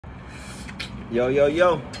Yo, yo,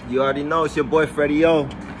 yo. You already know it's your boy Freddie. Yo.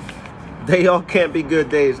 They all can't be good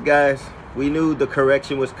days, guys. We knew the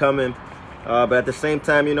correction was coming. But at the same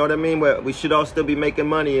time, you know what I mean? We should all still be making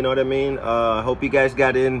money, you know what I mean? I hope you guys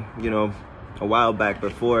got in, you know, a while back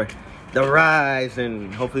before the rise.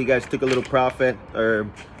 And hopefully you guys took a little profit or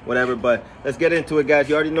whatever. But let's get into it, guys.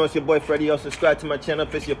 You already know it's your boy Freddie. Yo, subscribe to my channel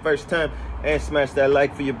if it's your first time. And smash that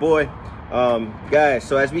like for your boy. Guys,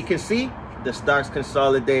 so as we can see, the stocks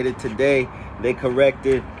consolidated today. They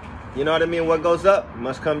corrected. You know what I mean? What goes up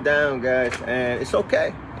must come down, guys. And it's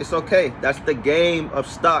okay. It's okay. That's the game of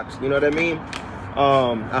stocks. You know what I mean?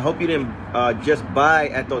 I hope you didn't just buy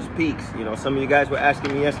at those peaks. You know, some of you guys were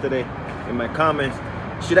asking me yesterday in my comments,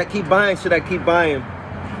 should I keep buying? Should I keep buying?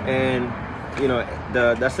 And, you know,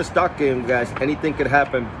 that's the stock game, guys. Anything could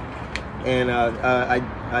happen. And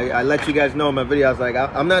I let you guys know in my video, I was like,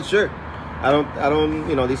 I'm not sure. I don't,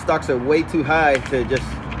 you know, these stocks are way too high to just,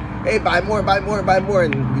 hey, buy more,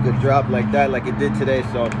 and you could drop like that, like it did today.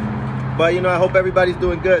 So, but you know, I hope everybody's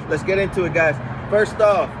doing good. Let's get into it, guys. First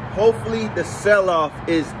off, hopefully the sell-off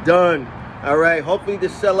is done. All right, hopefully the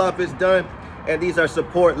sell-off is done, and these are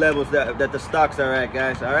support levels that the stocks are at,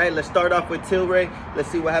 guys. All right, let's start off with Tilray. Let's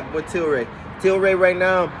see what happened with Tilray. Tilray right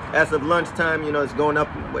now, as of lunchtime, you know, it's going up.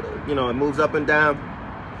 You know, it moves up and down.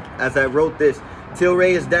 As I wrote this,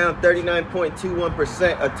 Tilray is down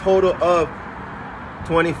 39.21%, a total of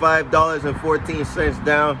 $25.14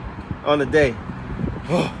 down on the day.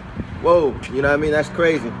 Whoa, you know what I mean? That's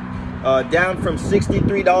crazy. Down from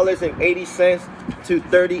 $63.80 to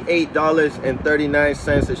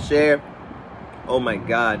 $38.39 a share. Oh my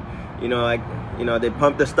God. You know, they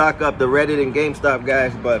pumped the stock up, the Reddit and GameStop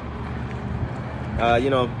guys, but you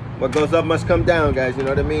know, what goes up must come down, guys. You know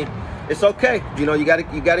what I mean? It's okay. You know, you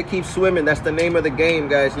gotta keep swimming. That's the name of the game,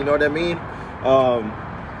 guys. You know what I mean?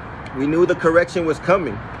 We knew the correction was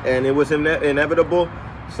coming, and it was inevitable.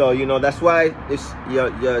 So, you know, that's why it's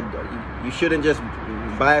you shouldn't just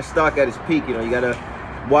buy a stock at its peak. You know, you gotta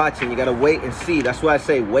watch and you gotta wait and see. That's why I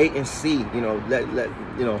say wait and see. You know, let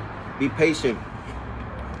you know, be patient.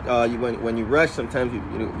 When you rush, sometimes you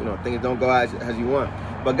know things don't go as you want.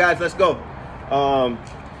 But guys, let's go. Oh,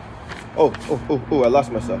 I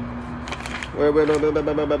lost myself.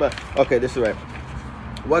 Okay, this is right.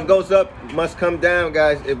 What goes up must come down,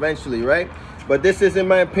 guys, eventually, right? But this is, in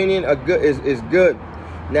my opinion, is good.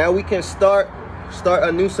 Now we can start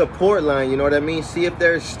a new support line, you know what I mean? See if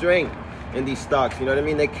there's strength in these stocks, you know what I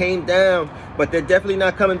mean? They came down, but they're definitely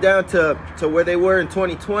not coming down to where they were in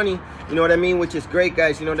 2020, you know what I mean? Which is great,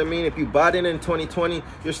 guys, you know what I mean? If you bought in 2020,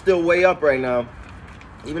 you're still way up right now.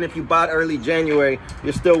 Even if you bought early January,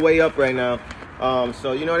 you're still way up right now.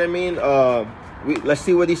 So you know what I mean? Let's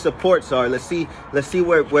see where these supports are. Let's see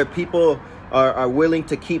where people are willing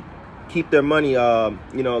to keep their money,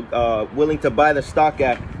 you know, willing to buy the stock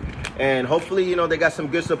at. And hopefully, you know, they got some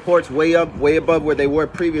good supports way up, way above where they were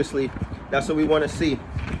previously. That's what we want to see.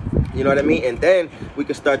 You know what I mean? And then we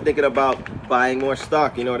can start thinking about buying more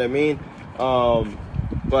stock. You know what I mean?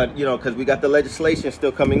 But, you know, because we got the legislation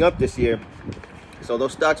still coming up this year. So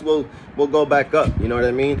those stocks will go back up. You know what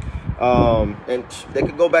I mean? And they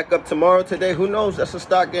could go back up tomorrow, today, who knows? That's a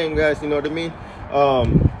stock game, guys, you know what I mean? All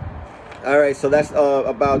right, so that's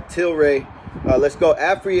about Tilray. Let's go.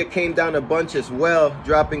 Aphria came down a bunch as well,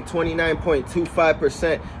 dropping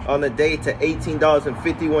 29.25% on the day to $18.51,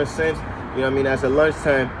 you know what I mean, as of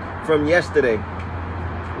lunchtime from yesterday,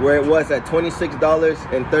 where it was at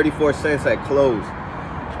 $26.34 at close.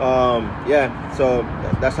 Yeah, so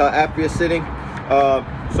that's how Aphria is sitting.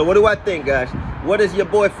 So what do I think, guys? What does your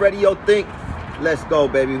boy Freddie-O think? Let's go,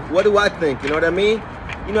 baby. What do I think? You know what I mean?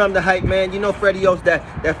 You know I'm the hype man. You know Freddie-O's that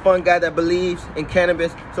fun guy that believes in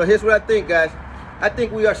cannabis. So here's what I think, guys. I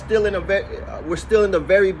think we are still in we're still in the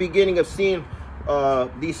very beginning of seeing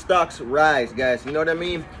these stocks rise, guys. You know what I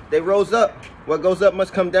mean? They rose up. What goes up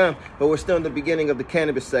must come down. But we're still in the beginning of the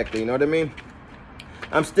cannabis sector. You know what I mean?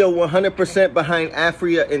 I'm still 100% behind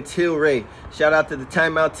Aphria and Tilray. Shout out to the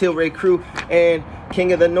Timeout Tilray crew and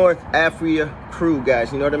King of the North Aphria crew,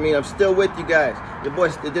 guys. You know what I mean? I'm still with you guys. Your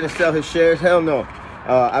boy didn't sell his shares. Hell no.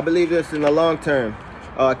 I believe this in the long term.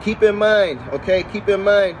 Keep in mind, okay? Keep in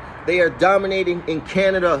mind, they are dominating in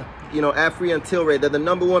Canada. You know, Aphria and Tilray. They're the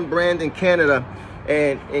 #1 brand in Canada.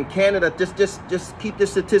 And in Canada, just keep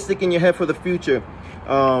this statistic in your head for the future.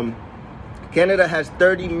 Canada has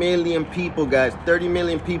 30 million people, guys. 30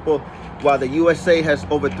 million people, while the USA has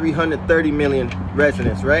over 330 million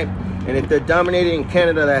residents, right? And if they're dominating in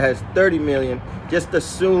Canada that has 30 million, just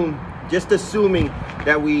assuming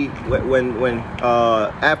that when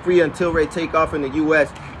Aphria and Tilray take off in the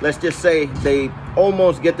US, let's just say they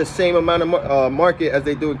almost get the same amount of market as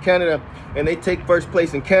they do in Canada, and they take first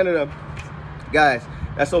place in Canada, guys,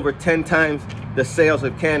 that's over 10 times the sales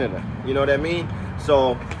of Canada. You know what I mean?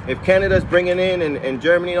 So if Canada's bringing in, and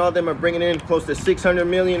Germany and all them are bringing in close to 600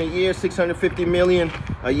 million a year, 650 million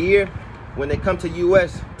a year, when they come to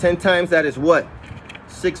US, 10 times that is what?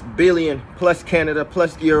 6 billion plus Canada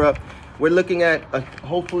plus Europe. We're looking at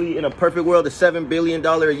hopefully in a perfect world, a $7 billion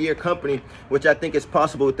a year company, which I think is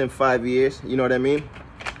possible within 5 years. You know what I mean?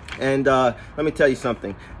 And let me tell you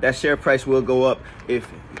something, that share price will go up if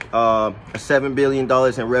a $7 billion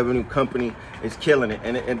in revenue company is killing it.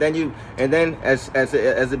 And then as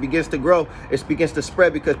it begins to grow, it begins to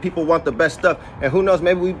spread, because people want the best stuff. And who knows,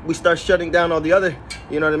 maybe we start shutting down all the other,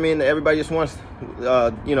 you know what I mean? Everybody just wants,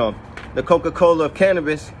 you know, the Coca-Cola of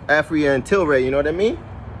cannabis, Aphria and Tilray, you know what I mean?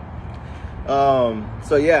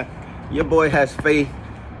 So yeah, your boy has faith.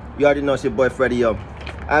 You already know it's your boy Freddie, yo.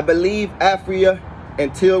 I believe Aphria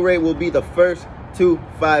and Tilray will be the first to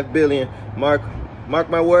 5 billion. Mark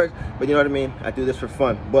my words, but you know what I mean? I do this for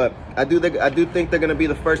fun. But I do think they're gonna be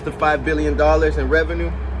the first to $5 billion in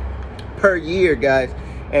revenue per year, guys.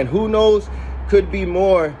 And who knows, could be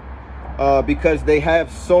more, because they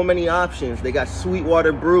have so many options. They got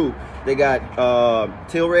Sweetwater Brew. They got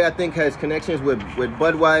Tilray, I think, has connections with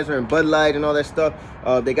Budweiser and Bud Light and all that stuff.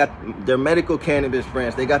 They got their medical cannabis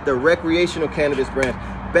brands. They got their recreational cannabis brands.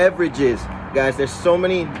 Beverages, guys. There's so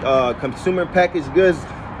many consumer packaged goods.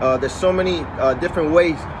 There's so many different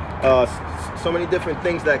ways, so many different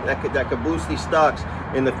things that could boost these stocks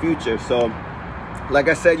in the future. So, like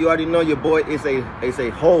I said, you already know your boy is a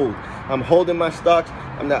hold. I'm holding my stocks.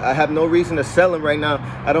 I have no reason to sell them right now.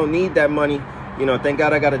 I don't need that money. You know, thank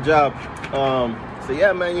God I got a job. So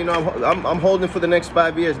yeah, man, you know, I'm holding for the next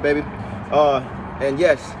 5 years, baby. And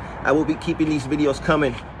yes, I will be keeping these videos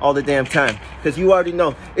coming all the damn time, because you already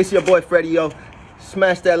know it's your boy Freddie, yo.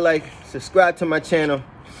 Smash that like, subscribe to my channel.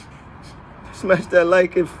 Smash that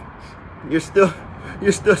like if you're still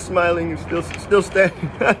smiling, you're still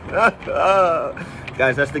standing.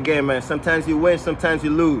 Guys, that's the game, man. Sometimes you win, sometimes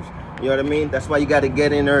you lose. You know what I mean? That's why you got to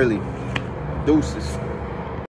get in early. Deuces.